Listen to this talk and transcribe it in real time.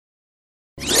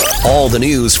All the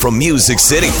news from Music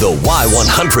City. The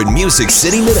Y100 Music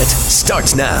City Minute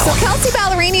starts now. So Kelsea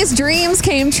Ballerini's dreams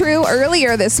came true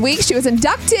earlier this week. She was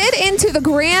inducted into the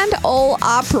Grand Ole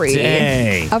Opry.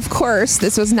 Dang. Of course,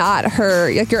 this was not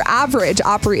her, like your average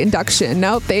Opry induction.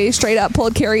 Nope, they straight up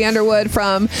pulled Carrie Underwood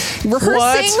from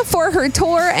rehearsing for her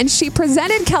tour, and she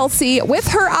presented Kelsea with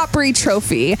her Opry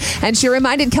trophy. And she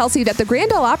reminded Kelsea that the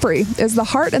Grand Ole Opry is the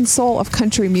heart and soul of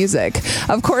country music.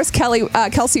 Of course,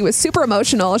 Kelsea was super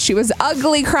emotional. She was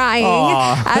ugly crying,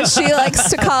 as she likes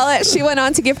to call it. She went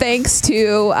on to give thanks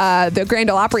to the Grand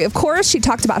Ole Opry. Of course, she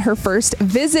talked about her first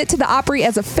visit to the Opry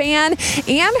as a fan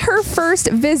and her first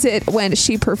visit when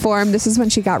she performed. This is when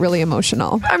she got really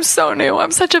emotional. I'm so new.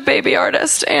 I'm such a baby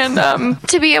artist, and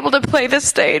to be able to play this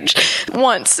stage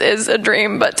once is a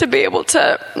dream, but to be able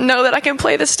to know that I can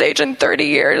play this stage in 30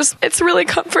 years, it's really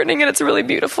comforting and it's really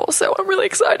beautiful. So I'm really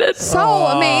excited. So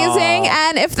amazing.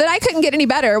 And if the night couldn't get any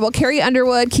better, well, Carrie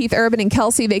Underwood, Keith Urban, and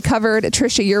Kelsea, they covered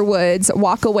Trisha Yearwood's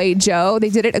Walk Away Joe. They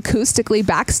did it acoustically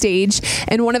backstage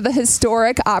in one of the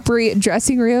historic Opry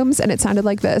dressing rooms, and it sounded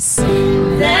like this.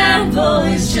 That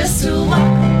boy's just a walk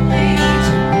away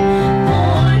Joe,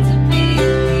 born to be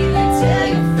leaving, tell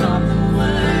you from the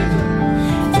word,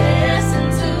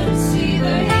 destined to deceive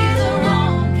her, he's the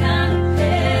wrong kind of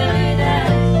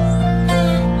paradise,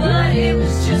 but it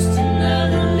was just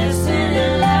another lesson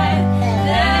in life.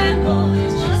 That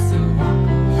boy's just a walk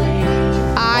away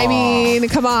Joe. I mean,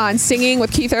 come on, singing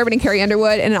with Keith Urban and Carrie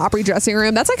Underwood in an Opry dressing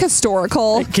room. That's like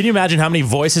historical. Can you imagine how many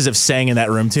voices have sang in that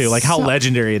room too? Like how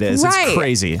legendary it is. Right. It's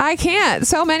crazy. I can't.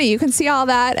 So many. You can see all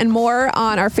that and more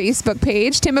on our Facebook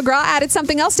page. Tim McGraw added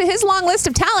something else to his long list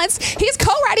of talents. He's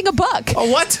co-writing a book. Oh,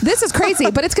 what? This is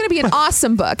crazy, but it's going to be an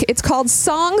awesome book. It's called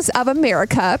Songs of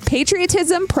America,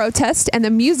 Patriotism, Protest, and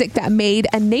the Music That Made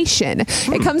a Nation.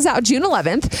 It comes out June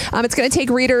 11th. It's going to take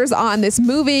readers on this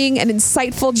moving and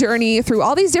insightful journey through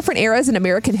all these different eras in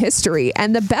American history.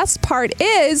 And the best part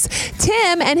is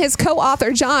Tim and his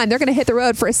co-author John, they're going to hit the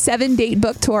road for a 7-date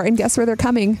book tour. And guess where they're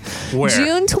coming? Where?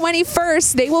 June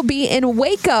 21st. They will be in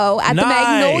Waco at the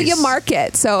Magnolia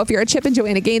Market. So if you're a Chip and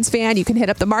Joanna Gaines fan, you can hit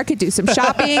up the market, do some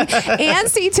shopping, and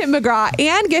see Tim McGraw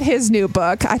and get his new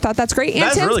book. I thought that's great. And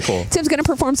That's really cool. Tim's going to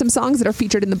perform some songs that are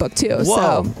featured in the book too.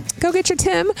 Whoa. So go get your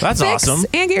Tim That's fix awesome.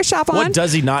 and get your shop on. What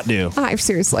does he not do?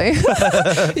 Seriously.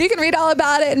 You can read all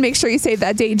about it and make sure you save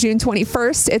that date, June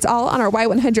 21st. It's all on our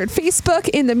Y100 Facebook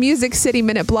in the Music City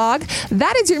Minute blog.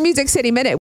 That is your Music City Minute.